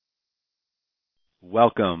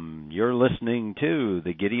Welcome. You're listening to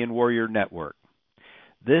the Gideon Warrior Network.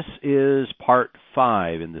 This is part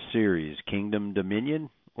 5 in the series, Kingdom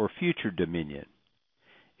Dominion or Future Dominion.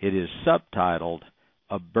 It is subtitled,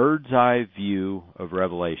 A Bird's Eye View of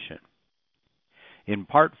Revelation. In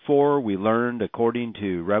part 4, we learned, according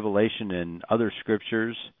to Revelation and other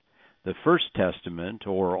scriptures, the First Testament,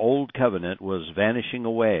 or Old Covenant, was vanishing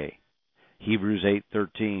away. Hebrews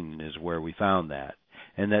 8:13 is where we found that.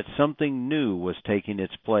 And that something new was taking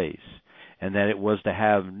its place, and that it was to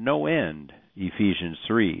have no end, Ephesians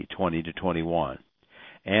 3:20-21.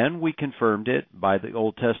 And we confirmed it by the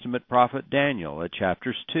Old Testament prophet Daniel at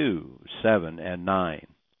chapters 2, 7, and 9.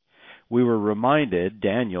 We were reminded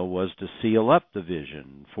Daniel was to seal up the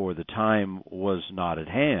vision, for the time was not at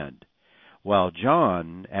hand, while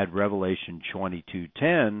John at Revelation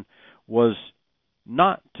 22:10 was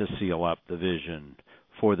not to seal up the vision,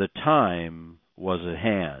 for the time was at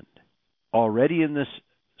hand. Already in this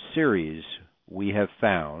series, we have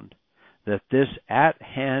found that this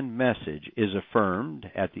at-hand message is affirmed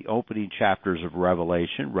at the opening chapters of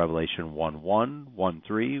Revelation, Revelation 1:1,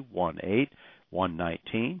 1:3, 1:8,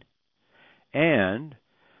 1:19, and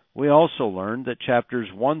we also learned that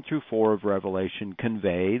chapters 1 through 4 of Revelation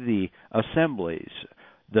convey the assemblies,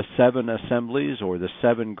 the 7 assemblies or the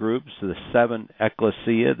 7 groups, the 7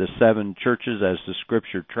 ecclesia, the 7 churches as the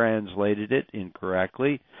Scripture translated it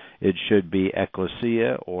incorrectly. It should be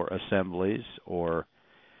ecclesia or assemblies or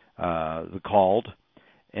the called.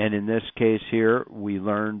 And in this case here, we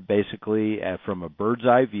learned basically from a bird's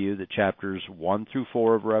eye view that chapters 1 through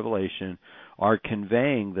 4 of Revelation are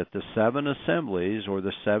conveying that the 7 assemblies or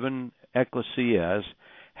the 7 ecclesias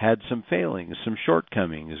had some failings, some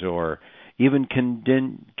shortcomings, or even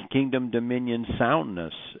kingdom dominion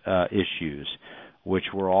soundness issues, which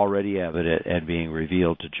were already evident and being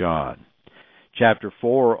revealed to John. Chapter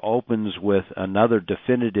 4 opens with another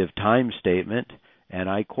definitive time statement, and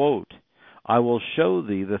I quote, "I will show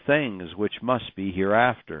thee the things which must be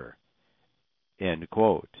hereafter," end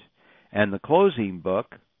quote. And the closing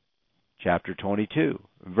book, chapter 22,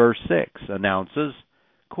 verse 6, announces,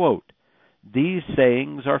 quote, "These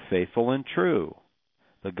sayings are faithful and true.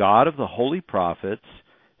 The God of the holy prophets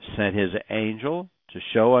sent his angel to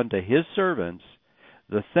show unto his servants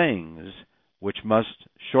the things which must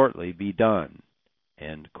shortly be done,"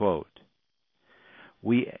 end quote.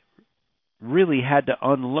 We really had to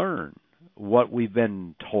unlearn what we've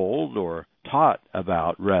been told or taught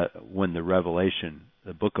about when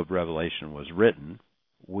the book of Revelation was written.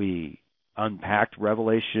 We unpacked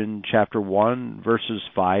Revelation chapter 1, verses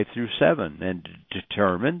 5 through 7, and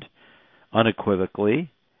determined unequivocally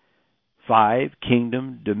 5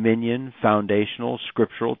 kingdom dominion foundational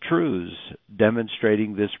scriptural truths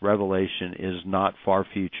demonstrating this revelation is not far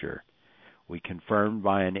future. We confirmed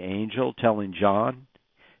by an angel telling John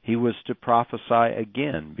he was to prophesy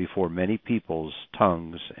again before many peoples,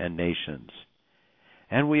 tongues, and nations.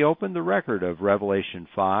 And we opened the record of Revelation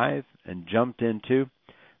 5 and jumped into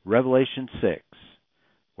Revelation 6,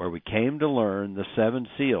 where we came to learn the 7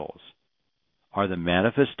 seals are the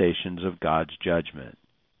manifestations of God's judgment.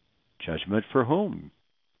 Judgment for whom?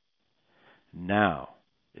 Now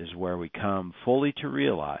is where we come fully to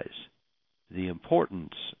realize the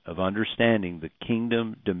importance of understanding the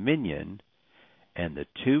kingdom dominion and the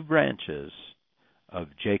 2 branches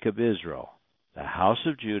of Jacob Israel, the house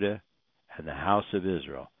of Judah and the house of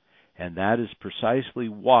Israel. And that is precisely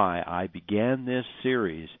why I began this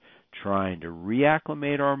series, trying to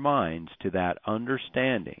reacclimate our minds to that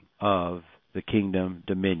understanding of the kingdom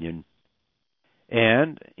dominion.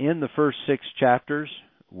 And in the first 6 chapters,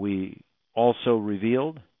 we also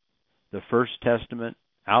revealed the First Testament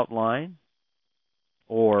outline,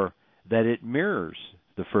 or that it mirrors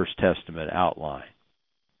the First Testament outline.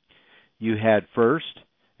 You had first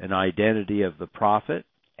an identity of the prophet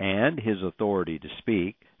and his authority to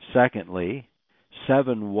speak. Secondly,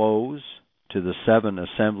 7 woes to the 7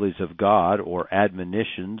 assemblies of God, or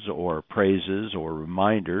admonitions or praises or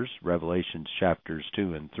reminders, Revelations chapters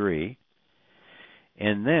 2 and 3.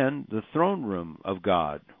 And then the throne room of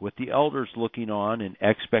God, with the elders looking on in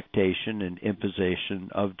expectation and imposition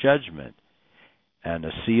of judgment, and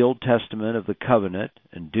a sealed testament of the covenant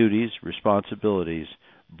and duties, responsibilities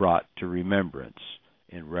brought to remembrance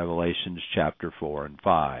in Revelations chapter 4 and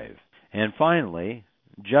 5. And finally,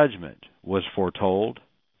 judgment was foretold,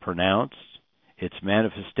 pronounced, its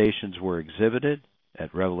manifestations were exhibited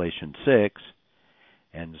at Revelation 6,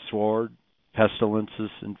 and sword, pestilences,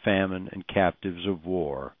 and famine, and captives of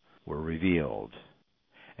war were revealed.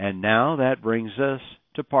 And now that brings us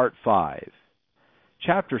to part 5.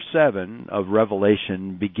 Chapter 7 of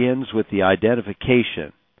Revelation begins with the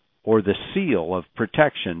identification or the seal of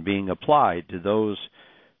protection being applied to those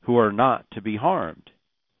who are not to be harmed.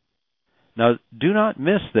 Now, do not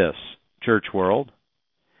miss this, church world.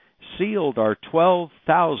 Sealed are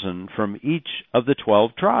 12,000 from each of the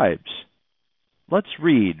 12 tribes. Let's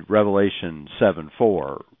read Revelation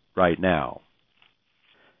 7:4 right now.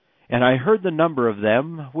 And I heard the number of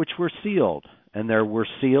them which were sealed, and there were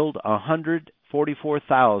sealed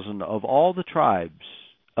 144,000 of all the tribes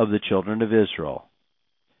of the children of Israel.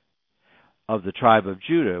 Of the tribe of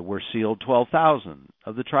Judah were sealed 12,000.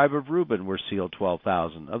 Of the tribe of Reuben were sealed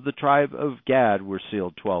 12,000. Of the tribe of Gad were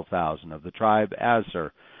sealed 12,000. Of the tribe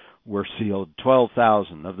Aser were sealed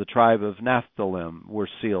 12,000. Of the tribe of Naphtali were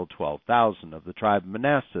sealed 12,000. Of the tribe of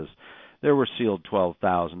Manasseh there were sealed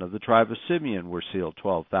 12,000. Of the tribe of Simeon were sealed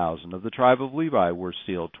 12,000. Of the tribe of Levi were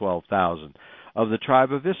sealed 12,000. Of the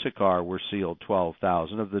tribe of Issachar were sealed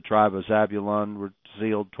 12,000. Of the tribe of Zabulon were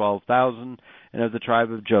sealed 12,000. And of the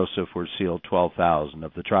tribe of Joseph were sealed 12,000.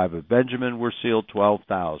 Of the tribe of Benjamin were sealed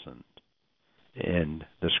 12,000. In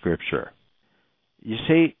the Scripture. You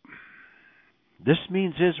see, this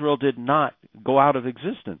means Israel did not go out of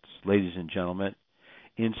existence, ladies and gentlemen,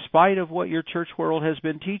 in spite of what your church world has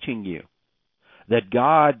been teaching you, that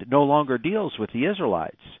God no longer deals with the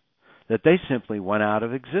Israelites, that they simply went out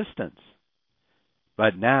of existence.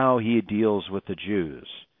 But now he deals with the Jews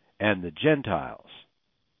and the Gentiles.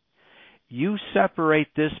 You separate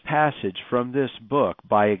this passage from this book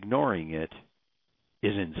by ignoring it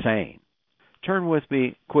is insane. Turn with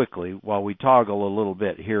me quickly while we toggle a little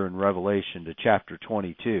bit here in Revelation to chapter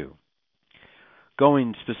 22,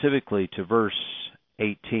 going specifically to verse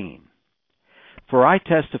 18. For I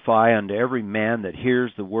testify unto every man that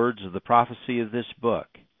hears the words of the prophecy of this book.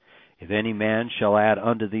 If any man shall add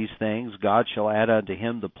unto these things, God shall add unto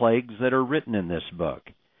him the plagues that are written in this book.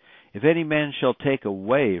 If any man shall take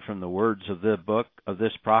away from the words of the book of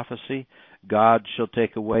this prophecy, God shall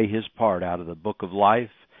take away his part out of the book of life,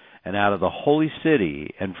 and out of the holy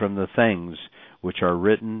city, and from the things which are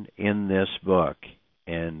written in this book.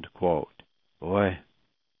 End quote. Boy,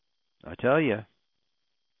 I tell you,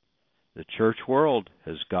 the church world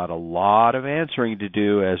has got a lot of answering to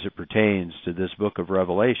do as it pertains to this book of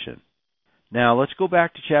Revelation. Now, let's go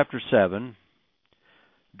back to chapter 7.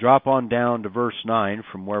 Drop on down to verse 9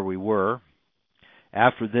 from where we were.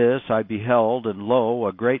 After this I beheld, and lo,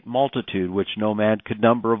 a great multitude which no man could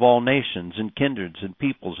number, of all nations and kindreds and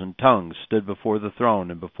peoples and tongues, stood before the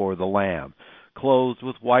throne and before the Lamb, clothed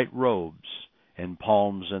with white robes and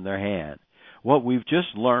palms in their hand. What we've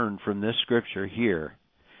just learned from this scripture here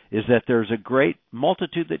is that there's a great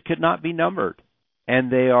multitude that could not be numbered,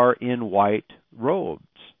 and they are in white robes.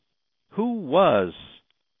 Who was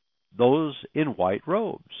those in white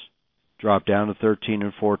robes? Drop down to 13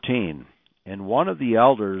 and 14. And one of the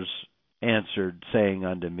elders answered, saying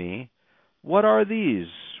unto me, What are these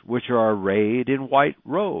which are arrayed in white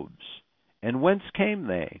robes? And whence came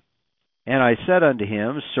they? And I said unto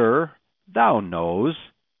him, Sir, thou knows.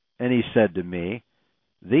 And he said to me,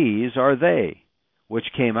 These are they which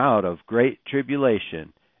came out of great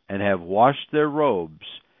tribulation, and have washed their robes,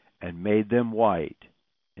 and made them white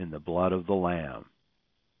in the blood of the Lamb.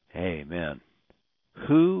 Amen.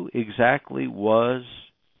 Who exactly was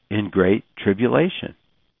in great tribulation?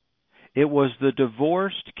 It was the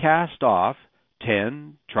divorced, cast off,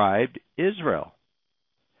 10-tribed Israel.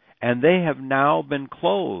 And they have now been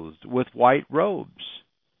clothed with white robes,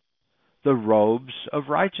 the robes of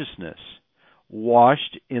righteousness,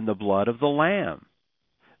 washed in the blood of the Lamb.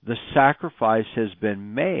 The sacrifice has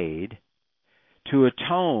been made to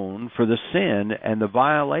atone for the sin and the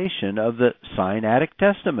violation of the Sinaitic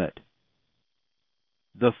Testament,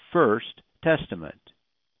 the first testament,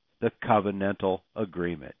 the covenantal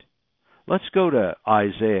agreement. Let's go to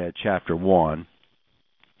Isaiah chapter 1.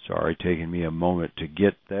 Sorry, taking me a moment to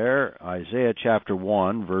get there. Isaiah chapter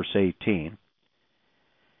 1, verse 18.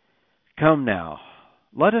 Come now,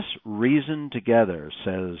 let us reason together,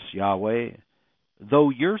 says Yahweh.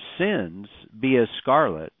 Though your sins be as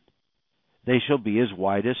scarlet, they shall be as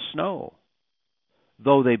white as snow.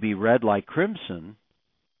 Though they be red like crimson,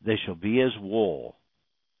 they shall be as wool.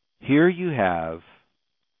 Here you have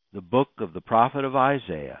the book of the prophet of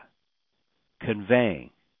Isaiah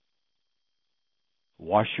conveying,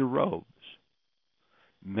 wash your robes,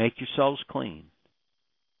 make yourselves clean,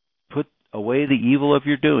 put away the evil of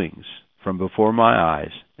your doings from before my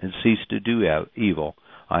eyes, and cease to do evil,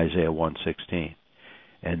 Isaiah 1:16.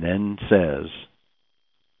 And then says,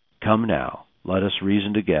 Come now, let us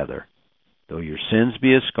reason together. Though your sins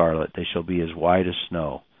be as scarlet, they shall be as white as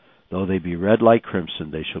snow. Though they be red like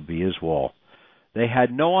crimson, they shall be as wool. They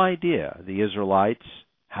had no idea, the Israelites,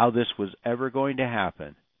 how this was ever going to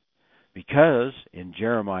happen. because in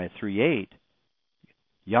Jeremiah 3:8,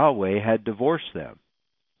 Yahweh had divorced them.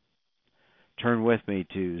 Turn with me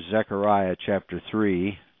to Zechariah chapter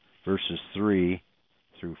 3, verses 3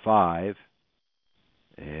 through 5.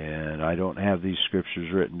 And I don't have these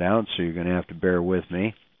scriptures written down, so you're going to have to bear with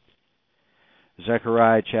me.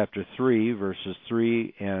 Zechariah chapter 3, verses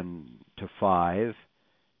 3 and to 5.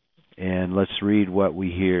 And let's read what we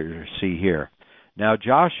see here. Now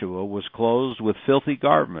Joshua was clothed with filthy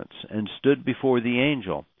garments, and stood before the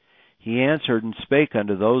angel. He answered and spake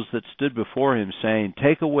unto those that stood before him, saying,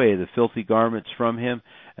 Take away the filthy garments from him.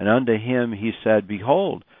 And unto him he said,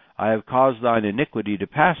 Behold, I have caused thine iniquity to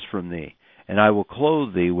pass from thee, and I will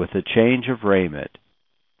clothe thee with a change of raiment.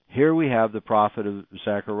 Here we have the prophet of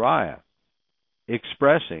Zechariah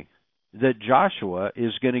expressing that Joshua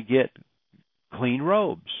is going to get clean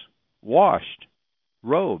robes, washed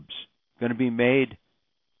robes, going to be made.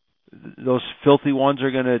 Those filthy ones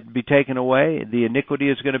are going to be taken away. The iniquity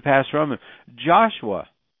is going to pass from him. Joshua,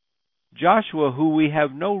 who we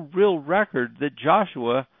have no real record that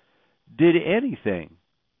Joshua did anything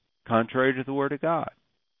contrary to the Word of God.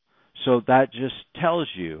 So that just tells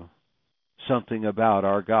you something about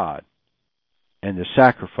our God and the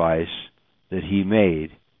sacrifice that He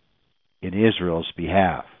made in Israel's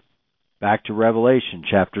behalf. Back to Revelation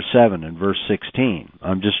chapter 7 and verse 16.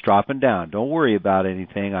 I'm just dropping down. Don't worry about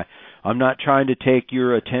anything. I'm not trying to take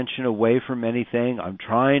your attention away from anything. I'm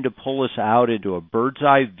trying to pull us out into a bird's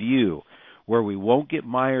eye view where we won't get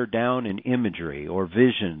mired down in imagery or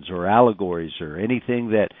visions or allegories or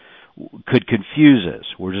anything that could confuse us.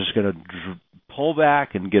 We're just going to pull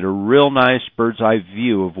back and get a real nice bird's eye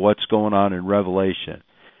view of what's going on in Revelation.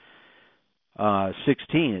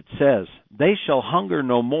 16, it says, They shall hunger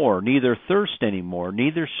no more, neither thirst any more,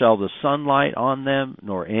 neither shall the sunlight on them,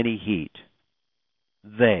 nor any heat.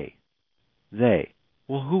 They.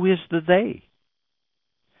 Well, who is the they?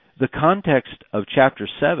 The context of chapter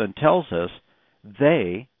 7 tells us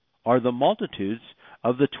they are the multitudes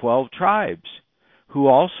of the 12 tribes, who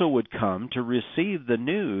also would come to receive the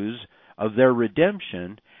news of their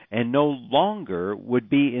redemption and no longer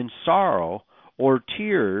would be in sorrow or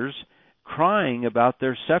tears, crying about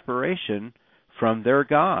their separation from their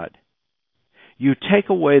God. You take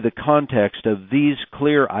away the context of these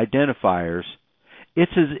clear identifiers,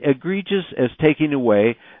 it's as egregious as taking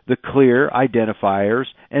away the clear identifiers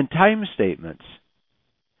and time statements.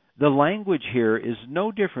 The language here is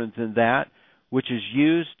no different than that which is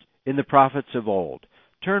used in the prophets of old.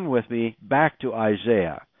 Turn with me back to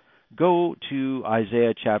Isaiah. Go to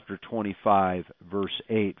Isaiah chapter 25, verse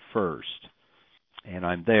 8 first. And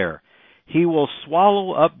I'm there. He will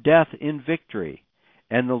swallow up death in victory,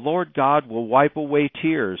 and the Lord God will wipe away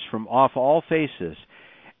tears from off all faces,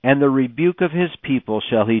 and the rebuke of his people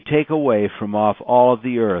shall he take away from off all of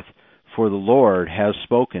the earth, for the Lord has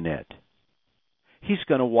spoken it. He's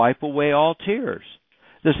going to wipe away all tears.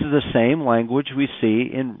 This is the same language we see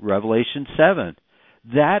in Revelation 7.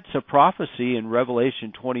 That's a prophecy in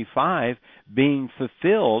Revelation 25 being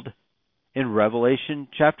fulfilled in Revelation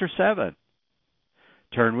chapter 7.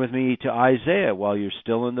 Turn with me to Isaiah while you're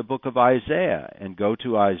still in the book of Isaiah, and go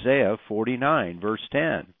to Isaiah 49, verse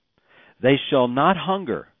 10. They shall not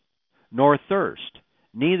hunger, nor thirst,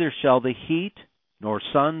 neither shall the heat nor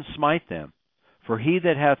sun smite them. For he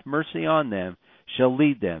that hath mercy on them shall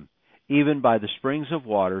lead them, even by the springs of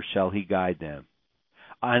water shall he guide them.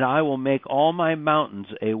 And I will make all my mountains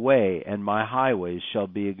a way, and my highways shall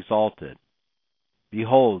be exalted.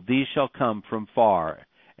 Behold, these shall come from far,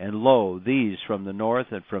 and lo, these from the north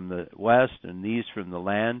and from the west, and these from the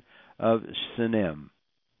land of Sinim.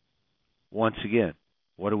 Once again,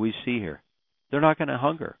 what do we see here? They're not going to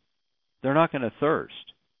hunger. They're not going to thirst.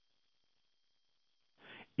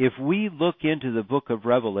 If we look into the book of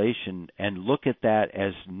Revelation and look at that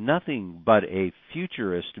as nothing but a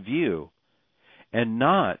futurist view and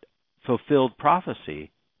not fulfilled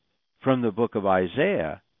prophecy from the book of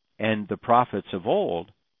Isaiah and the prophets of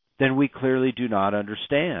old, then we clearly do not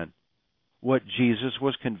understand what Jesus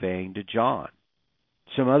was conveying to John.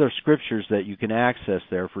 Some other scriptures that you can access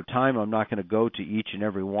there. For time, I'm not going to go to each and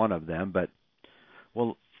every one of them, but,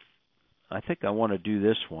 well, I think I want to do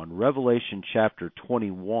this one. Revelation chapter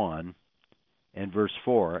 21 and verse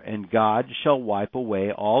 4. And God shall wipe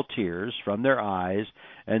away all tears from their eyes,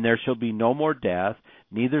 and there shall be no more death,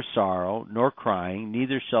 neither sorrow, nor crying,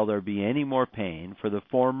 neither shall there be any more pain, for the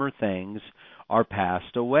former things are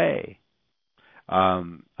passed away.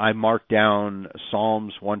 I marked down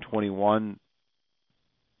Psalms 121,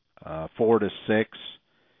 4 to 6,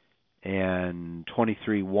 and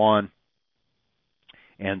 23:1,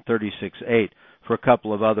 and 36:8 for a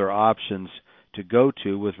couple of other options to go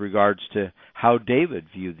to with regards to how David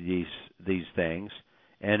viewed these things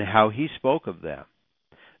and how he spoke of them.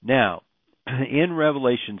 Now, in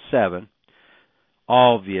Revelation 7,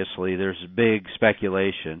 obviously there's big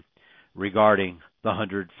speculation regarding the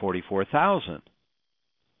 144,000.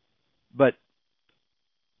 But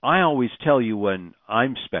I always tell you when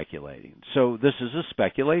I'm speculating. So this is a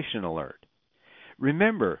speculation alert.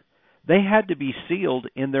 Remember, they had to be sealed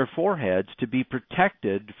in their foreheads to be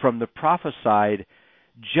protected from the prophesied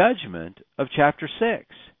judgment of chapter 6.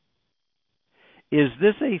 Is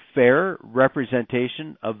this a fair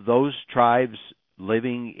representation of those tribes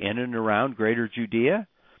living in and around Greater Judea?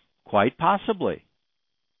 Quite possibly.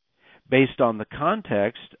 Based on the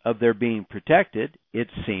context of their being protected, it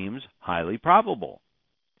seems highly probable.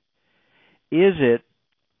 Is it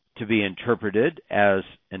to be interpreted as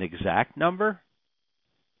an exact number?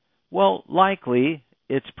 Well, likely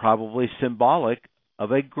it's probably symbolic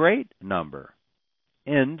of a great number.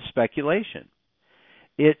 End speculation.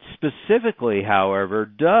 It specifically, however,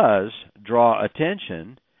 does draw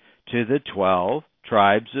attention to the 12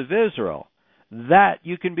 tribes of Israel. That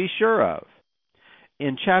you can be sure of.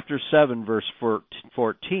 In chapter 7, verse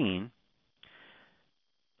 14,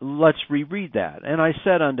 let's reread that. And I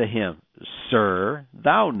said unto him, Sir,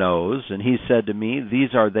 thou knows. And he said to me,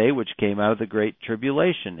 These are they which came out of the great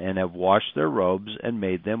tribulation, and have washed their robes and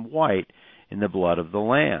made them white in the blood of the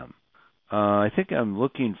Lamb. I think I'm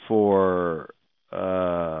looking for...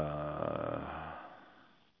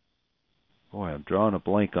 I'm drawing a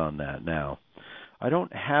blank on that now. I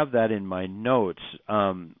don't have that in my notes,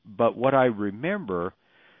 but what I remember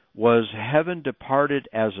was heaven departed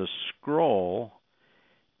as a scroll,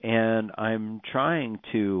 and I'm trying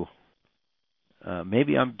to,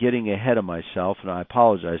 maybe I'm getting ahead of myself, and I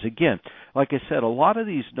apologize. Again, like I said, a lot of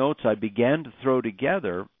these notes I began to throw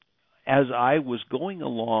together as I was going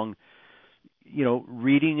along,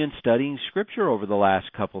 reading and studying Scripture over the last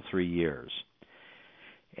 3 years.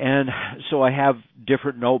 And so I have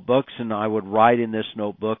different notebooks, and I would write in this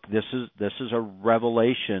notebook, this is a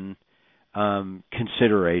revelation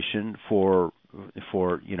consideration for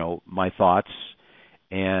my thoughts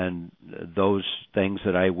and those things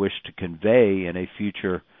that I wish to convey in a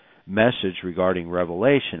future message regarding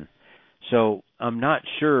Revelation. So I'm not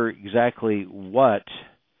sure exactly what.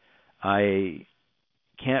 I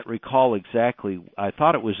can't recall exactly. I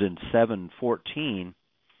thought it was in 7:14,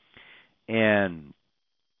 and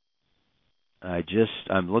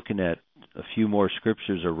I'm looking at a few more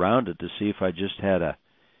scriptures around it to see if I just had a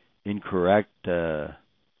incorrect, but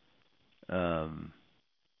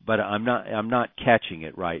I'm not catching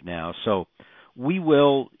it right now. So we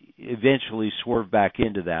will eventually swerve back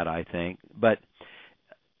into that, I think. But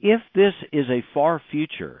if this is a far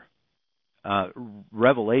future,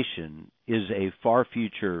 Revelation is a far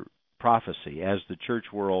future prophecy, as the church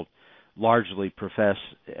world largely profess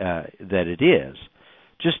that it is,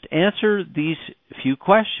 just answer these few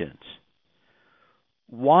questions.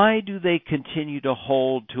 Why do they continue to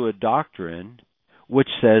hold to a doctrine which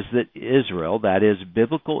says that Israel, that is,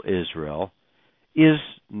 biblical Israel, is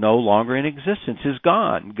no longer in existence, is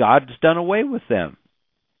gone? God's done away with them,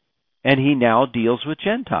 and He now deals with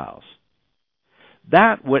Gentiles.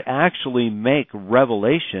 That would actually make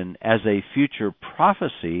Revelation as a future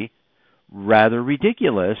prophecy rather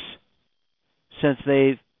ridiculous, since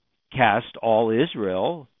they've cast all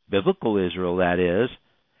Israel, biblical Israel that is,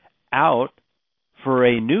 out for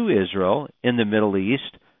a new Israel in the Middle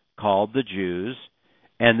East called the Jews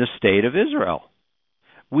and the state of Israel.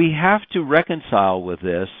 We have to reconcile with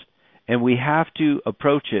this, and we have to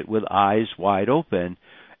approach it with eyes wide open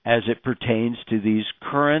as it pertains to these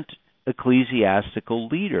current ecclesiastical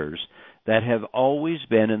leaders that have always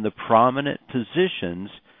been in the prominent positions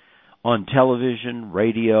on television,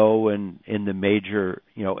 radio, and in the major,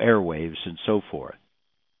 airwaves and so forth.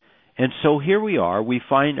 And so here we are. We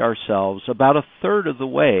find ourselves about a third of the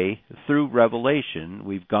way through Revelation.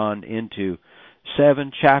 We've gone into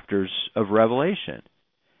 7 chapters of Revelation.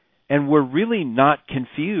 And we're really not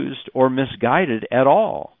confused or misguided at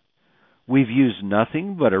all. We've used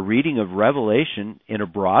nothing but a reading of Revelation in a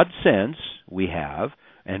broad sense, we have,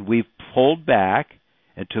 and we've pulled back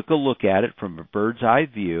and took a look at it from a bird's eye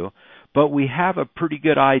view, but we have a pretty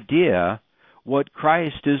good idea what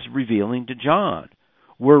Christ is revealing to John.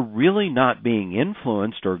 We're really not being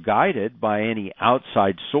influenced or guided by any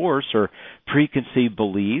outside source or preconceived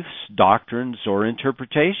beliefs, doctrines, or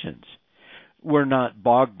interpretations. We're not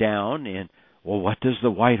bogged down in, what does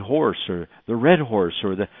the white horse or the red horse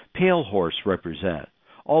or the pale horse represent?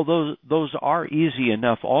 Although those are easy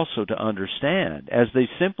enough also to understand, as they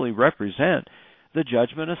simply represent the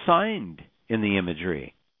judgment assigned in the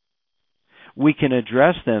imagery. We can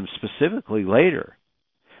address them specifically later.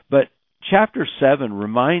 But chapter 7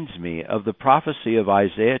 reminds me of the prophecy of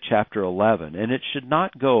Isaiah chapter 11, and it should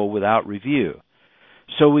not go without review.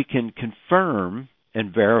 So we can confirm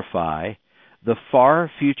and verify the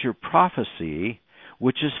far future prophecy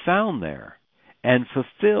which is found there and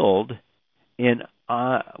fulfilled in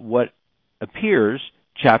what appears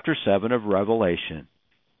chapter 7 of Revelation.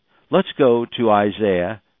 Let's go to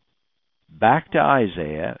Isaiah, back to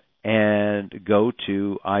Isaiah, and go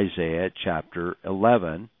to Isaiah chapter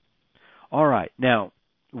 11. All right, now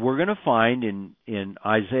we're going to find in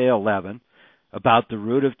Isaiah 11 about the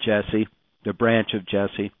root of Jesse, the branch of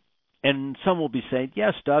Jesse. And some will be saying,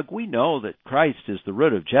 yes, Doug, we know that Christ is the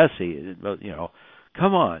root of Jesse.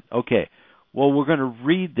 Come on. Okay, well, we're going to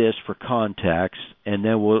read this for context, and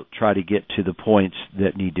then we'll try to get to the points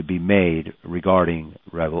that need to be made regarding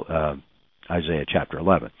Isaiah chapter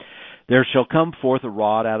 11. There shall come forth a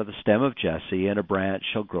rod out of the stem of Jesse, and a branch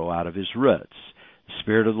shall grow out of his roots. The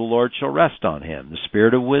Spirit of the Lord shall rest on him, the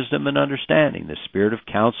Spirit of wisdom and understanding, the Spirit of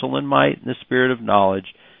counsel and might, and the Spirit of knowledge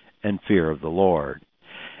and fear of the Lord.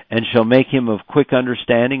 And shall make him of quick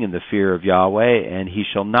understanding in the fear of Yahweh, and he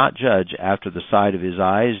shall not judge after the sight of his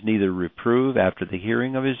eyes, neither reprove after the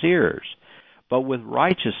hearing of his ears. But with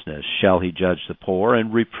righteousness shall he judge the poor,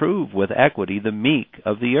 and reprove with equity the meek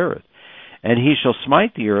of the earth. And he shall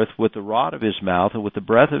smite the earth with the rod of his mouth, and with the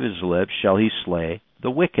breath of his lips shall he slay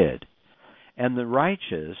the wicked. And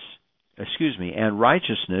righteousness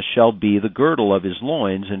shall be the girdle of his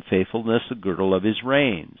loins, and faithfulness the girdle of his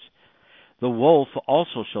reins. The wolf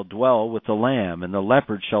also shall dwell with the lamb, and the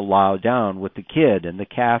leopard shall lie down with the kid, and the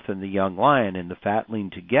calf and the young lion and the fatling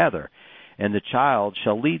together, and the child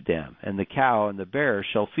shall lead them, and the cow and the bear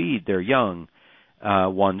shall feed their young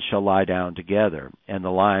ones shall lie down together, and the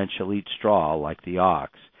lion shall eat straw like the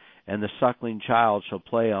ox. And the suckling child shall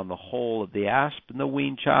play on the hole of the asp, and the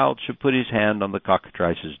weaned child shall put his hand on the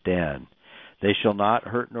cockatrice's den. They shall not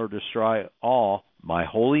hurt nor destroy all my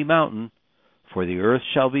holy mountain, for the earth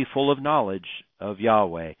shall be full of knowledge of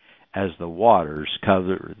Yahweh, as the waters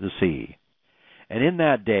cover the sea. And in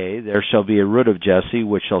that day there shall be a root of Jesse,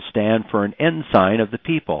 which shall stand for an ensign of the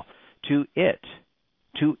people. To it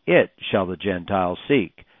shall the Gentiles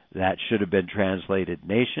seek. That should have been translated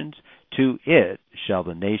nations. To it shall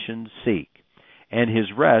the nations seek. And his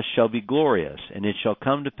rest shall be glorious. And it shall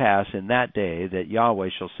come to pass in that day that Yahweh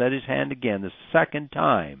shall set his hand again the second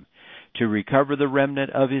time to recover the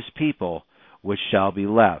remnant of his people, which shall be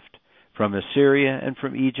left, from Assyria, and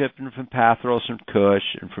from Egypt, and from Pathros, and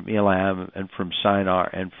Cush, and from Elam, and from Shinar,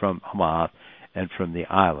 and from Hamath, and from the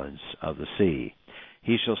islands of the sea.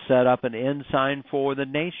 He shall set up an ensign for the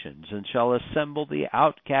nations, and shall assemble the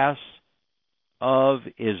outcasts of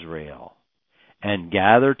Israel, and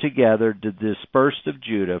gather together the dispersed of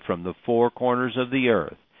Judah from the four corners of the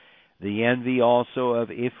earth. The envy also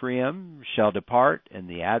of Ephraim shall depart, and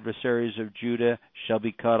the adversaries of Judah shall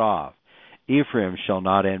be cut off. Ephraim shall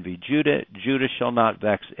not envy Judah, Judah shall not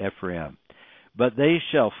vex Ephraim. But they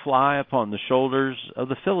shall fly upon the shoulders of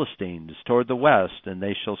the Philistines toward the west, and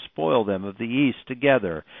they shall spoil them of the east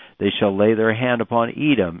together. They shall lay their hand upon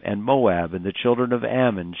Edom and Moab, and the children of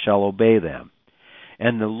Ammon shall obey them.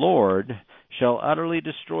 And the Lord shall utterly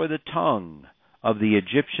destroy the tongue of the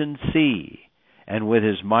Egyptian sea, and with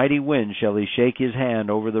his mighty wind shall he shake his hand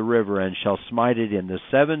over the river, and shall smite it in the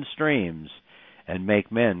seven streams, and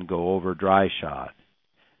make men go over dry shod.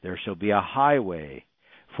 There shall be a highway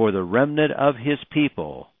for the remnant of his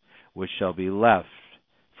people, which shall be left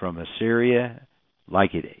from Assyria,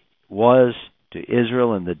 like it was to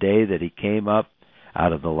Israel in the day that he came up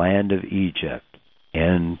out of the land of Egypt.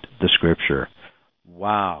 End the scripture.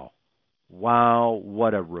 Wow. Wow,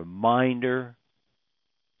 what a reminder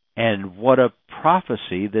and what a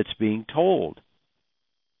prophecy that's being told.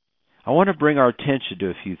 I want to bring our attention to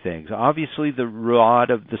a few things. Obviously, the rod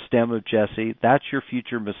of the stem of Jesse, that's your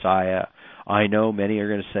future Messiah. I know many are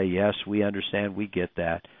going to say, yes, we understand, we get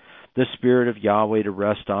that. The Spirit of Yahweh to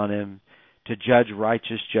rest on him, to judge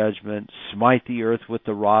righteous judgment, smite the earth with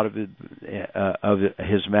the rod of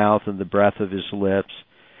his mouth and the breath of his lips.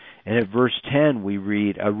 And at verse 10 we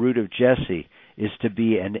read, a root of Jesse is to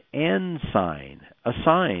be an ensign, a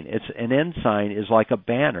sign. It's an ensign is like a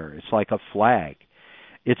banner. It's like a flag.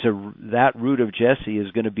 That root of Jesse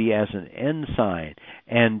is going to be as an ensign.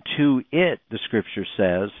 And to it, the scripture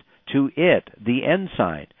says, to it, the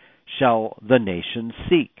ensign, shall the nations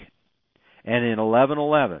seek. And in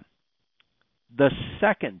 11:11, the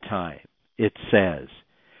second time it says,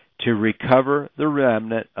 to recover the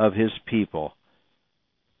remnant of his people.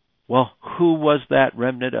 Well, who was that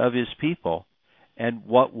remnant of his people? And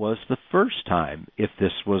what was the first time, if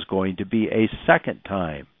this was going to be a second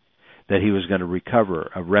time that he was going to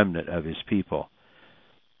recover a remnant of his people?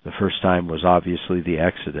 The first time was obviously the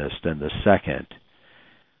Exodus, and the second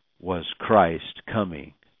was Christ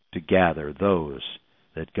coming to gather those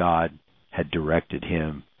that God had directed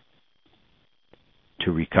him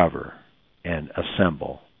to recover and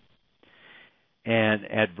assemble. And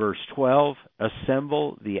at verse 12,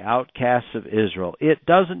 assemble the outcasts of Israel. It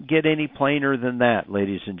doesn't get any plainer than that,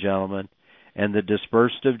 ladies and gentlemen. And the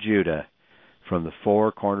dispersed of Judah from the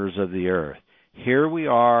four corners of the earth. Here we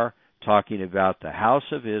are talking about the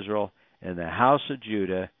house of Israel and the house of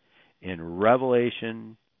Judah in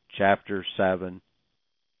Revelation chapter 7,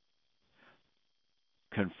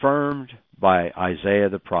 confirmed by Isaiah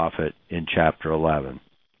the prophet in chapter 11.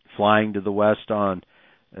 Flying to the west on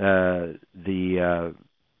the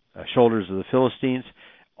shoulders of the Philistines,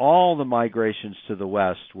 all the migrations to the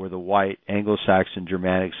west were the white, Anglo-Saxon,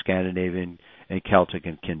 Germanic, Scandinavian, and Celtic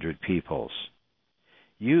and kindred peoples.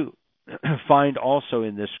 You find also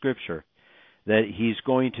in this scripture that he's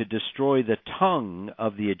going to destroy the tongue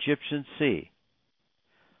of the Egyptian sea.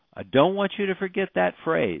 I don't want you to forget that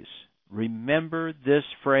phrase. Remember this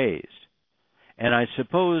phrase. And I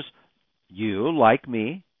suppose you, like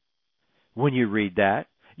me, when you read that,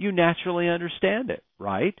 you naturally understand it,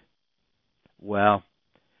 right? Well,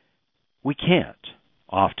 we can't,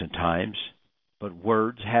 oftentimes, but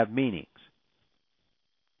words have meanings.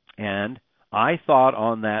 And I thought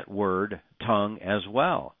on that word, tongue, as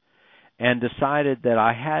well, and decided that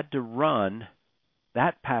I had to run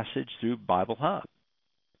that passage through Bible Hub.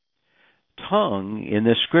 Tongue in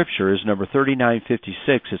this scripture is number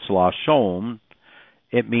 3956. It's lashon.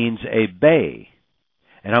 It means a bay.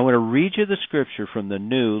 And I want to read you the scripture from the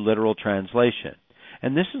New Literal Translation.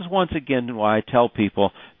 And this is once again why I tell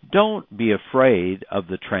people, don't be afraid of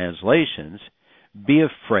the translations. Be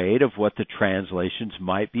afraid of what the translations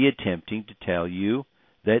might be attempting to tell you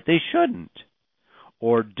that they shouldn't,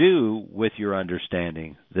 or do with your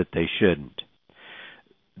understanding that they shouldn't.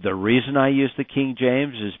 The reason I use the King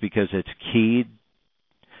James is because it's keyed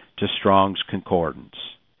to Strong's Concordance.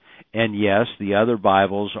 And yes, the other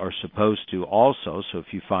Bibles are supposed to also, so if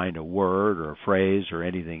you find a word or a phrase or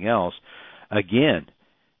anything else, again,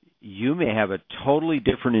 you may have a totally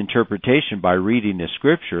different interpretation by reading the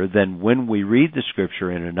Scripture than when we read the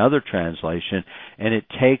Scripture in another translation, and it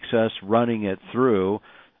takes us running it through,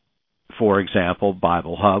 for example,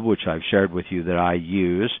 Bible Hub, which I've shared with you that I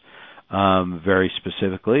use very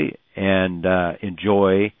specifically, and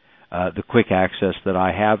enjoy the quick access that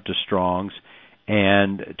I have to Strong's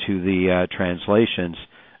and to the translations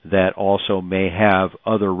that also may have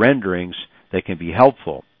other renderings that can be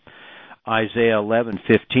helpful. Isaiah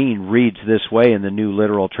 11:15 reads this way in the New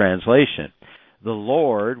Literal Translation: "The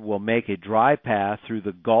Lord will make a dry path through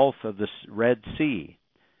the gulf of the Red Sea.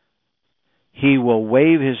 He will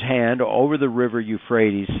wave his hand over the river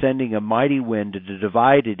Euphrates, sending a mighty wind to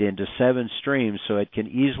divide it into 7 streams so it can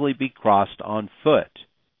easily be crossed on foot."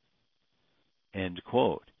 End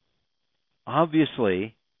quote.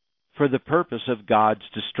 Obviously, for the purpose of God's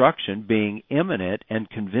destruction being imminent and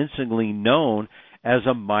convincingly known as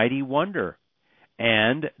a mighty wonder,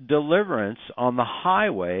 and deliverance on the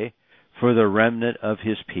highway for the remnant of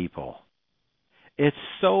his people. It's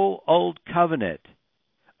so Old Covenant.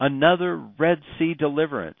 Another Red Sea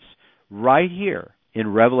deliverance right here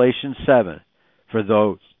in Revelation 7 for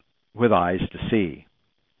those with eyes to see,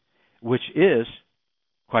 which is,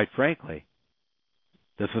 quite frankly,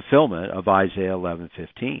 the fulfillment of Isaiah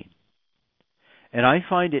 11:15. And I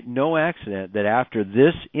find it no accident that after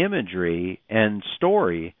this imagery and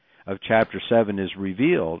story of chapter 7 is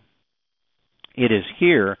revealed, it is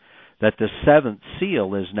here that the 7th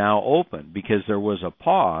seal is now open, because there was a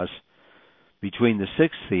pause between the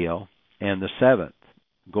 6th seal and the 7th,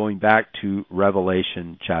 going back to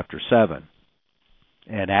Revelation chapter 7.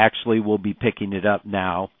 And actually we'll be picking it up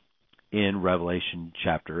now in Revelation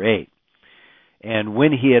chapter 8. "And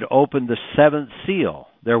when he had opened the 7th seal,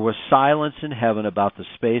 there was silence in heaven about the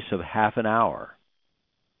space of half an hour.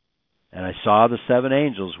 And I saw the 7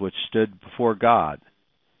 angels which stood before God,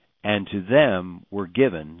 and to them were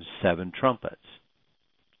given 7 trumpets."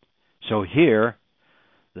 So here,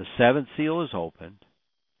 the 7th seal is opened.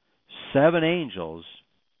 7 angels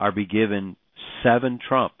are be given 7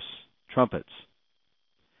 trumpets.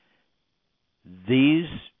 These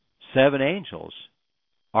 7 angels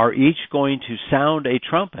are each going to sound a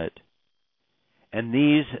trumpet, and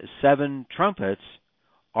these 7 trumpets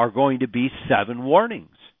are going to be 7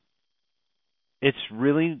 warnings. It's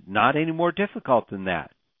really not any more difficult than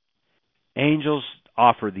that. Angels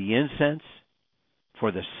offer the incense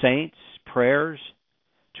for the saints' prayers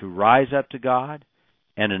to rise up to God,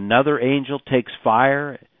 and another angel takes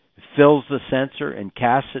fire, fills the censer, and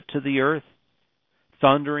casts it to the earth,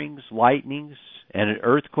 thunderings, lightnings, and an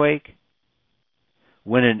earthquake.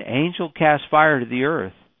 When an angel casts fire to the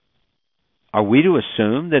earth, are we to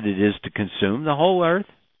assume that it is to consume the whole earth?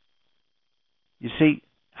 You see,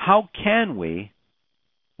 how can we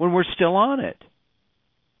when we're still on it?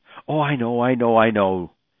 Oh, I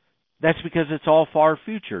know. That's because it's all far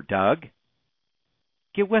future, Doug.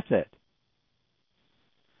 Get with it.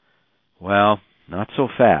 Well, not so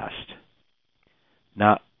fast.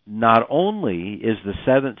 Not only is the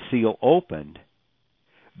seventh seal opened,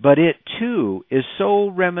 but it too is so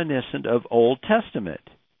reminiscent of Old Testament.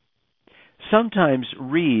 Sometimes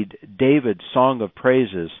read David's Song of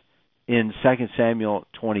Praises in 2 Samuel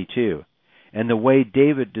 22 and the way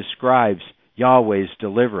David describes Yahweh's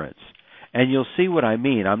deliverance. And you'll see what I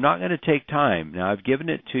mean. I'm not going to take time. Now, I've given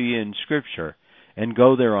it to you in Scripture, and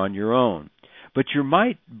go there on your own. But your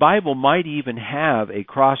Bible might even have a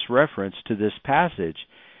cross-reference to this passage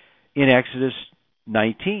in Exodus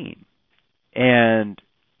 19. And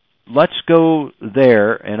let's go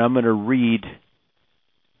there, and I'm going to read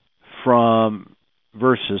from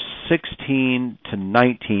verses 16 to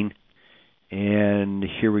 19, and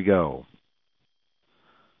here we go.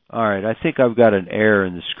 All right, I think I've got an error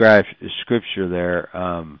in the scripture there.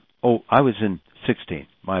 I was in 16.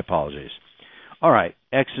 My apologies. All right,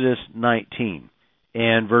 Exodus 19,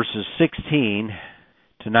 and verses 16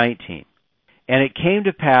 to 19. And it came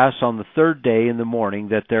to pass on the third day in the morning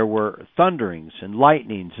that there were thunderings and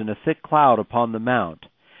lightnings and a thick cloud upon the mount,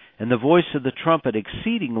 and the voice of the trumpet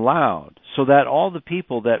exceeding loud, so that all the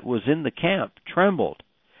people that was in the camp trembled.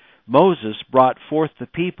 Moses brought forth the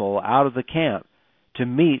people out of the camp to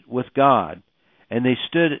meet with God, and they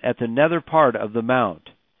stood at the nether part of the mount.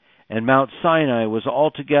 And Mount Sinai was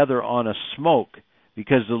altogether on a smoke,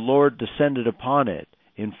 because the Lord descended upon it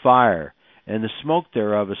in fire, and the smoke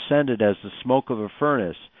thereof ascended as the smoke of a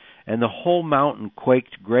furnace, and the whole mountain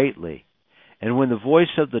quaked greatly. And when the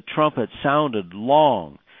voice of the trumpet sounded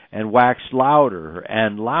long, and waxed louder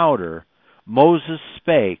and louder, Moses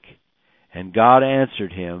spake, and God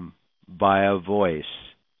answered him by a voice.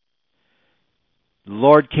 The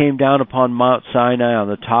Lord came down upon Mount Sinai on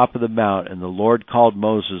the top of the mount, and the Lord called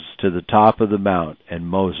Moses to the top of the mount, and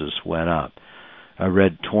Moses went up. I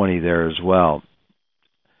read 20 there as well.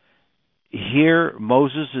 Here,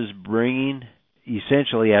 Moses is bringing,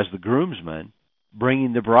 essentially as the groomsman,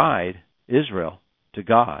 bringing the bride, Israel, to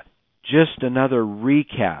God. Just another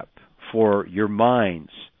recap for your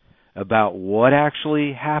minds about what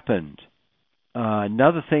actually happened.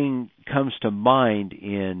 Another thing comes to mind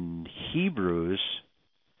in Hebrews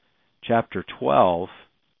chapter 12.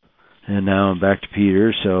 And now I'm back to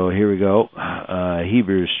Peter, so here we go.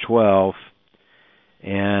 Hebrews 12.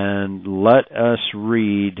 And let us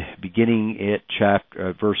read, beginning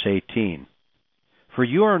at verse 18. For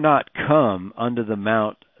you are not come unto the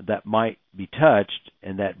mount that might be touched,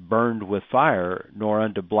 and that burned with fire, nor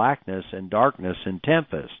unto blackness and darkness and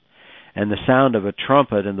tempest, and the sound of a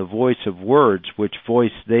trumpet and the voice of words, which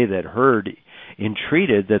voice they that heard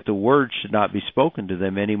entreated that the word should not be spoken to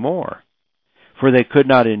them any more. For they could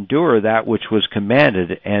not endure that which was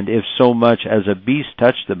commanded, and if so much as a beast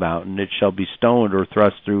touch the mountain, it shall be stoned or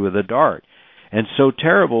thrust through with a dart. And so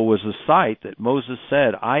terrible was the sight that Moses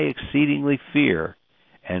said, I exceedingly fear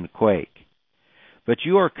and quake. But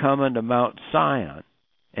you are come unto Mount Sion,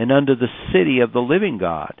 and unto the city of the living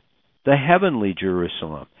God, the heavenly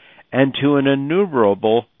Jerusalem, and to an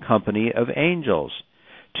innumerable company of angels,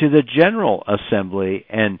 to the general assembly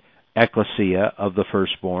and ecclesia of the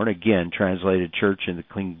firstborn. Again, translated church in the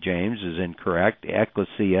King James is incorrect.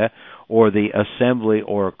 Ecclesia, or the assembly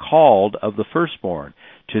or called of the firstborn,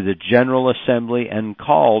 to the general assembly and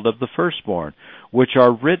called of the firstborn, which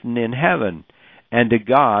are written in heaven, and to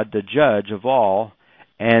God, the judge of all,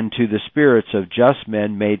 and to the spirits of just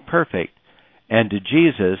men made perfect, and to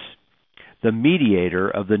Jesus, the mediator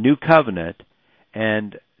of the new covenant,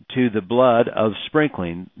 and to the blood of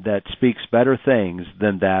sprinkling that speaks better things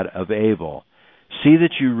than that of Abel. See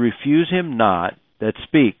that you refuse him not that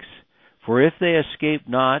speaks. For if they escape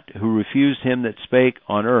not who refused him that spake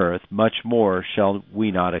on earth, much more shall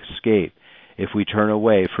we not escape, if we turn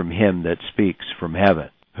away from him that speaks from heaven,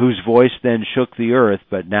 whose voice then shook the earth,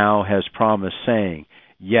 but now has promised, saying,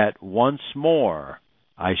 Yet once more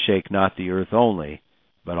I shake not the earth only,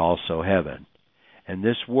 but also heaven. And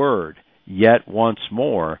this word, yet once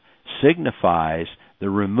more, signifies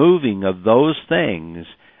the removing of those things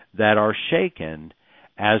that are shaken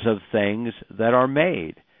as of things that are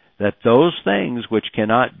made. that those things which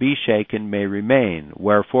cannot be shaken may remain.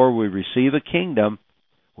 Wherefore we receive a kingdom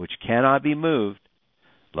which cannot be moved.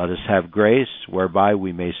 Let us have grace whereby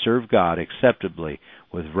we may serve God acceptably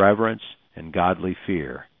with reverence and godly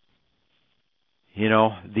fear. You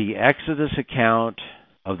know, the Exodus account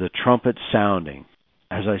of the trumpet sounding,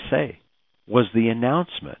 as I say, was the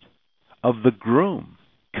announcement of the groom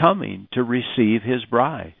coming to receive his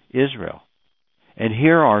bride, Israel. And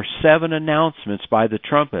here are 7 announcements by the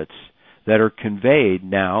trumpets that are conveyed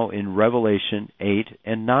now in Revelation 8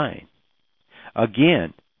 and 9.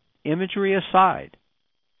 Again, imagery aside,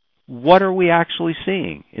 what are we actually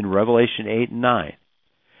seeing in Revelation 8 and 9?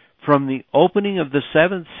 From the opening of the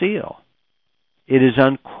 7th seal, it is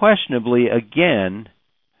unquestionably again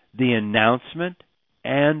the announcement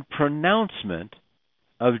and pronouncement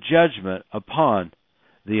of judgment upon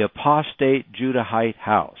the apostate Judahite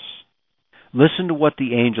house. Listen to what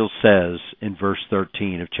the angel says in verse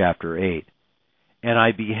 13 of chapter 8. And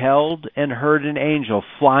I beheld and heard an angel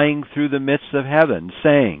flying through the midst of heaven,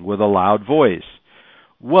 saying with a loud voice,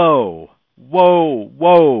 Woe, woe,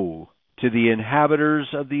 woe to the inhabitants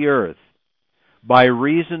of the earth, by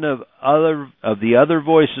reason of the other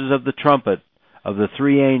voices of the trumpet of the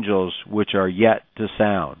 3 angels which are yet to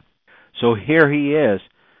sound. So here he is.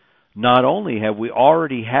 Not only have we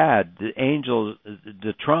already had the angels,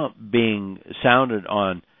 the trump being sounded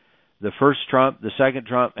on the first trump, the second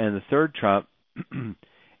trump, and the third trump,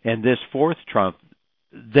 and this 4th trump,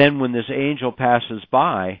 then when this angel passes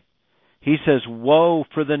by, he says, woe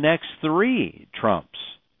for the next 3 trumps.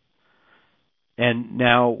 And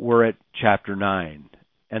now we're at chapter 9.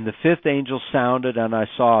 And the 5th angel sounded, and I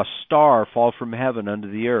saw a star fall from heaven unto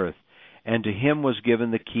the earth, and to him was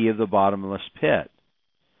given the key of the bottomless pit.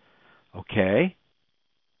 Okay.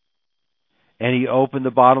 And he opened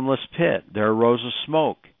the bottomless pit. There arose a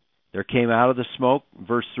smoke. There came out of the smoke,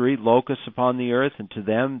 verse 3, locusts upon the earth, and to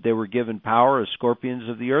them they were given power as scorpions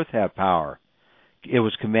of the earth have power. It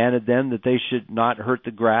was commanded them that they should not hurt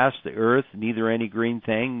the grass, the earth, neither any green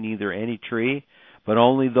thing, neither any tree, but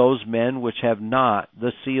only those men which have not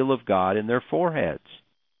the seal of God in their foreheads.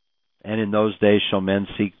 And in those days shall men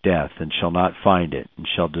seek death, and shall not find it, and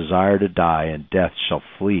shall desire to die, and death shall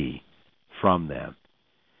flee from them.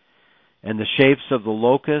 And the shapes of the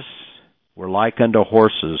locusts were like unto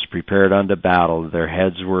horses prepared unto battle. Their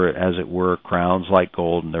heads were, as it were, crowns like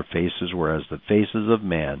gold, and their faces were as the faces of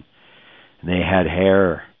men. And they had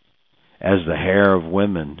hair as the hair of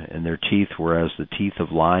women, and their teeth were as the teeth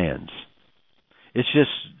of lions. It's just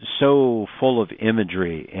so full of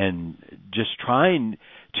imagery and just trying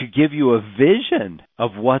to give you a vision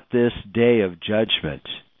of what this day of judgment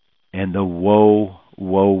and the woe,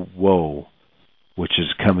 woe, woe, which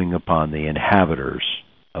is coming upon the inhabitants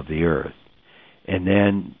of the earth. And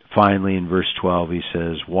then finally in verse 12 he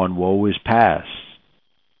says, one woe is past,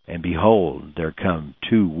 and behold, there come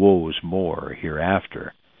 2 woes more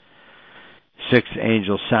hereafter. 6th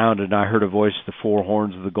angel sounded, and I heard a voice of the 4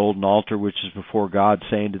 horns of the golden altar, which is before God,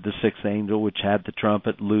 saying to the 6th angel, which had the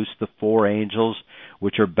trumpet, loose the 4 angels,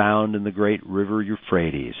 which are bound in the great river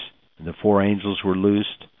Euphrates. And the 4 angels were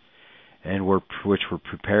loosed, and which were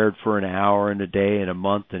prepared for an hour and a day and a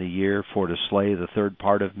month and a year, for to slay the 3rd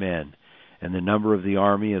part of men. And the number of the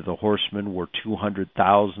army of the horsemen were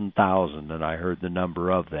 200,000, and I heard the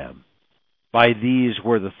number of them. By these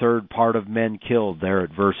were the 3rd part of men killed, there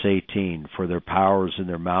at verse 18, for their power is in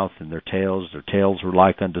their mouth and their tails. Their tails were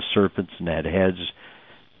like unto serpents, and had heads,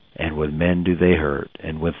 and with men do they hurt,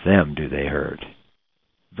 and with them do they hurt.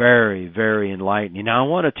 Very, very enlightening. Now I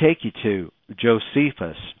want to take you to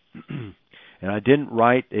Josephus, and I didn't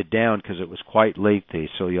write it down because it was quite lengthy,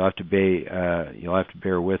 so you'll have to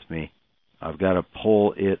bear with me. I've got to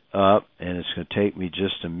pull it up, and it's going to take me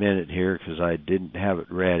just a minute here because I didn't have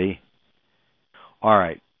it ready. All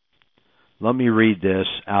right, let me read this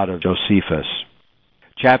out of Josephus.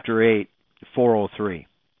 Chapter 8, 403,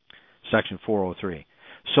 section 403.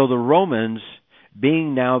 So the Romans,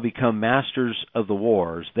 being now become masters of the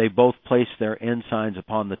wars, they both placed their ensigns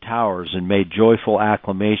upon the towers and made joyful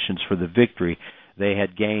acclamations for the victory they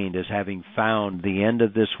had gained, as having found the end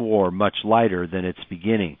of this war much lighter than its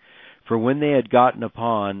beginning. For when they had gotten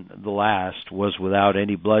upon the last was without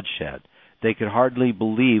any bloodshed. They could hardly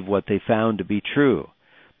believe what they found to be true,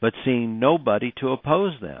 but seeing nobody to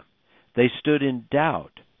oppose them, they stood in doubt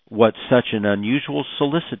what such an unusual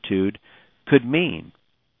solicitude could mean.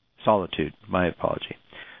 Solitude, my apology.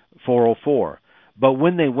 404. But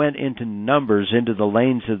when they went into numbers into the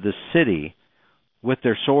lanes of the city, with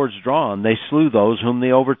their swords drawn, they slew those whom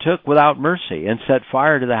they overtook without mercy, and set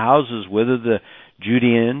fire to the houses whither the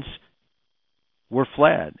GWN'S were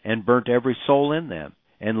fled, and burnt every soul in them.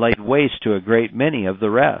 and laid waste to a great many of the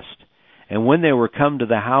rest. And when they were come to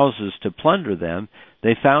the houses to plunder them,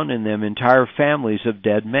 they found in them entire families of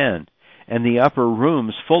dead men, and the upper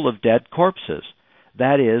rooms full of dead corpses,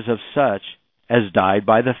 that is, of such as died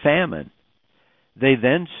by the famine. They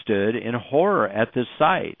then stood in horror at this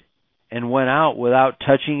sight, and went out without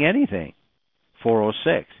touching anything.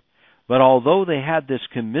 406. But although they had this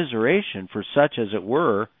commiseration for such as it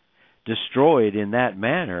were destroyed in that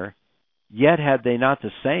manner, yet had they not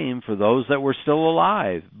the same for those that were still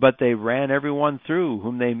alive, but they ran every one through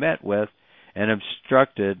whom they met with, and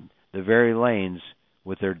obstructed the very lanes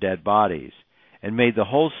with their dead bodies, and made the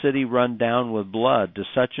whole city run down with blood to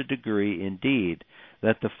such a degree indeed,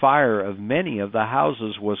 that the fire of many of the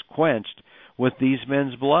houses was quenched with these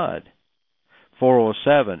men's blood.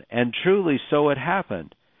 407. And truly so it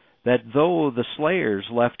happened, that though the slayers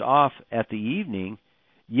left off at the evening,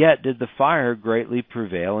 yet did the fire greatly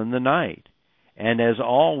prevail in the night. And as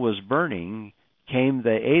all was burning, came the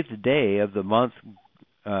 8th day of the month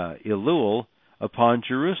Elul upon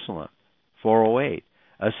Jerusalem. 408.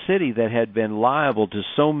 A city that had been liable to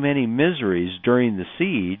so many miseries during the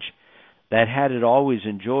siege, that had it always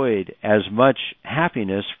enjoyed as much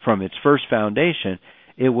happiness from its first foundation,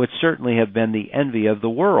 it would certainly have been the envy of the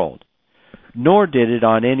world. Nor did it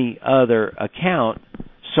on any other account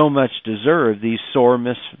so much deserve these sore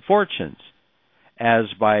misfortunes, as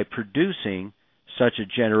by producing such a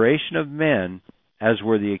generation of men as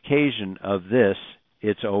were the occasion of this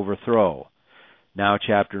its overthrow. Now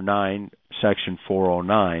chapter 9, section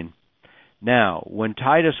 409. Now, when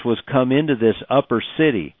Titus was come into this upper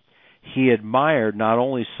city, he admired not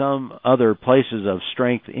only some other places of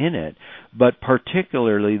strength in it, but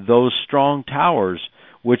particularly those strong towers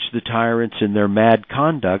which the tyrants in their mad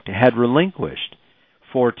conduct had relinquished.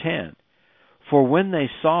 410. For when they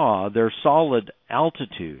saw their solid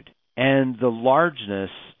altitude, and the largeness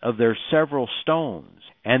of their several stones,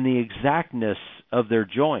 and the exactness of their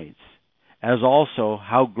joints, as also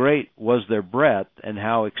how great was their breadth, and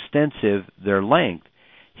how extensive their length,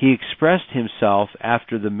 he expressed himself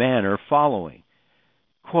after the manner following.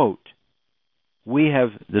 Quote,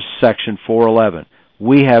 this is section 411,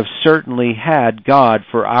 we have certainly had God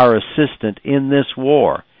for our assistant in this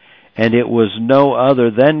war, and it was no other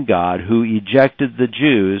than God who ejected the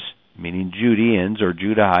Jews, meaning Judeans or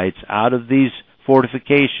Judahites, out of these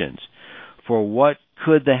fortifications. For what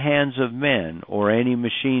could the hands of men or any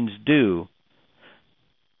machines do?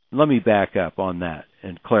 Let me back up on that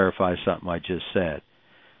and clarify something I just said.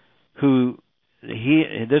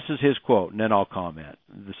 This is his quote, and then I'll comment.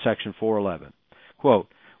 The section 411. Quote,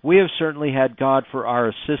 we have certainly had God for our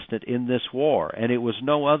assistant in this war, and it was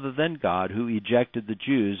no other than God who ejected the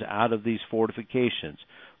Jews out of these fortifications.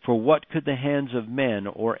 For what could the hands of men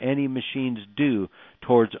or any machines do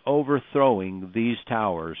towards overthrowing these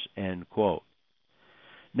towers? End quote.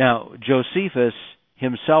 Now, Josephus,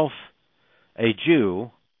 himself a Jew,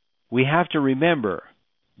 we have to remember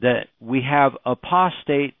that we have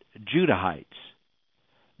apostate Judahites,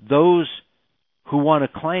 those who want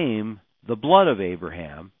to claim the blood of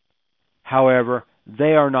Abraham. However,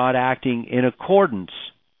 they are not acting in accordance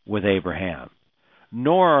with Abraham,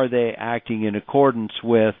 nor are they acting in accordance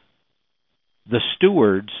with the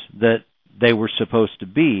stewards that they were supposed to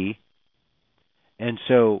be. And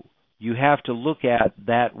so you have to look at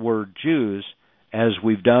that word Jews, as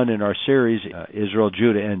we've done in our series, Israel,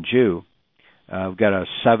 Judah, and Jew. We've got a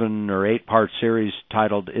 7 or 8 part series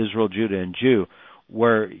titled Israel, Judah, and Jew,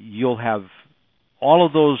 where you'll have all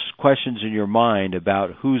of those questions in your mind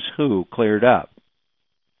about who's who cleared up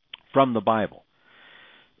from the Bible.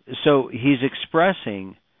 So he's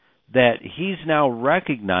expressing that he's now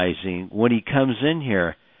recognizing when he comes in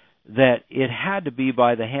here that it had to be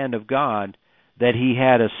by the hand of God that he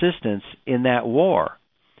had assistance in that war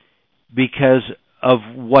because of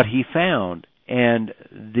what he found and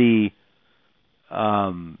the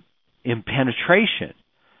impenetration.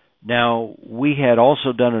 Now, we had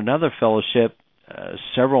also done another fellowship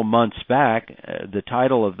several months back. The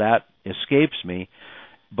title of that escapes me,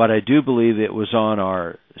 but I do believe it was on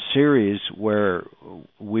our series where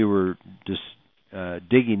we were just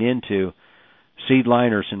digging into seed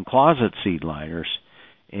liners and closet seed liners,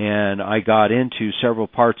 and I got into several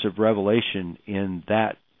parts of Revelation in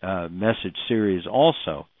that message series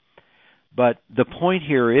also. But the point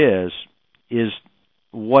here is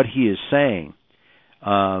what he is saying,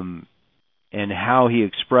 and how he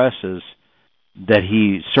expresses that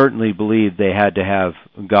he certainly believed they had to have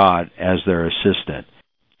God as their assistant.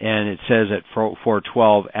 And it says at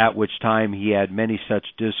 4:12, at which time he had many such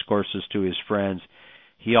discourses to his friends.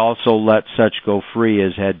 He also let such go free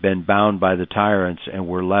as had been bound by the tyrants and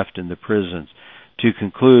were left in the prisons, To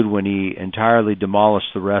conclude, when he entirely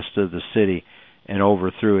demolished the rest of the city and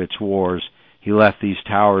overthrew its wars, he left these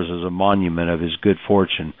towers as a monument of his good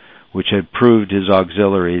fortune, which had proved his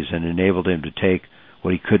auxiliaries and enabled him to take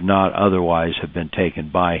what he could not otherwise have been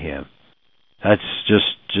taken by him. That's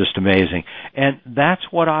just amazing. And that's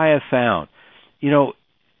what I have found. You know,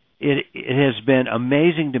 it has been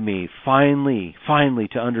amazing to me finally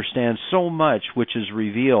to understand so much which is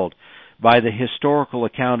revealed by the historical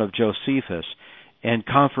account of Josephus and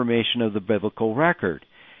confirmation of the biblical record,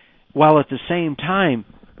 while at the same time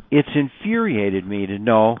it's infuriated me to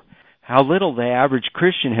know how little the average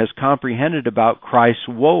Christian has comprehended about Christ's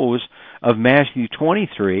woes of Matthew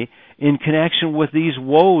 23 in connection with these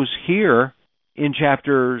woes here in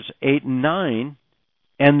chapters 8 and 9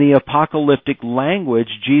 and the apocalyptic language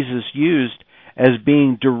Jesus used as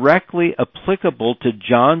being directly applicable to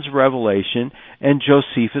John's revelation and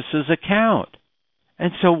Josephus's account.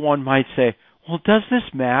 And so one might say, well, does this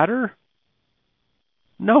matter?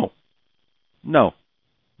 No,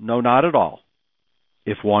 not at all,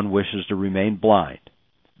 if one wishes to remain blind,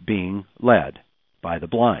 being led by the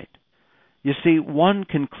blind. You see, one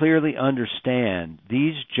can clearly understand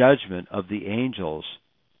these judgment of the angels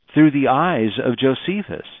through the eyes of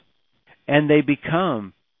Josephus, and they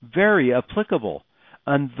become very applicable,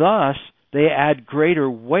 and thus they add greater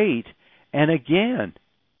weight, and again,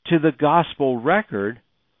 to the gospel record,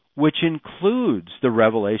 which includes the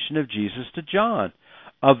revelation of Jesus to John,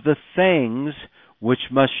 of the things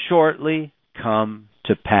which must shortly come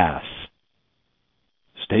to pass.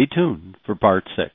 Stay tuned for part 6.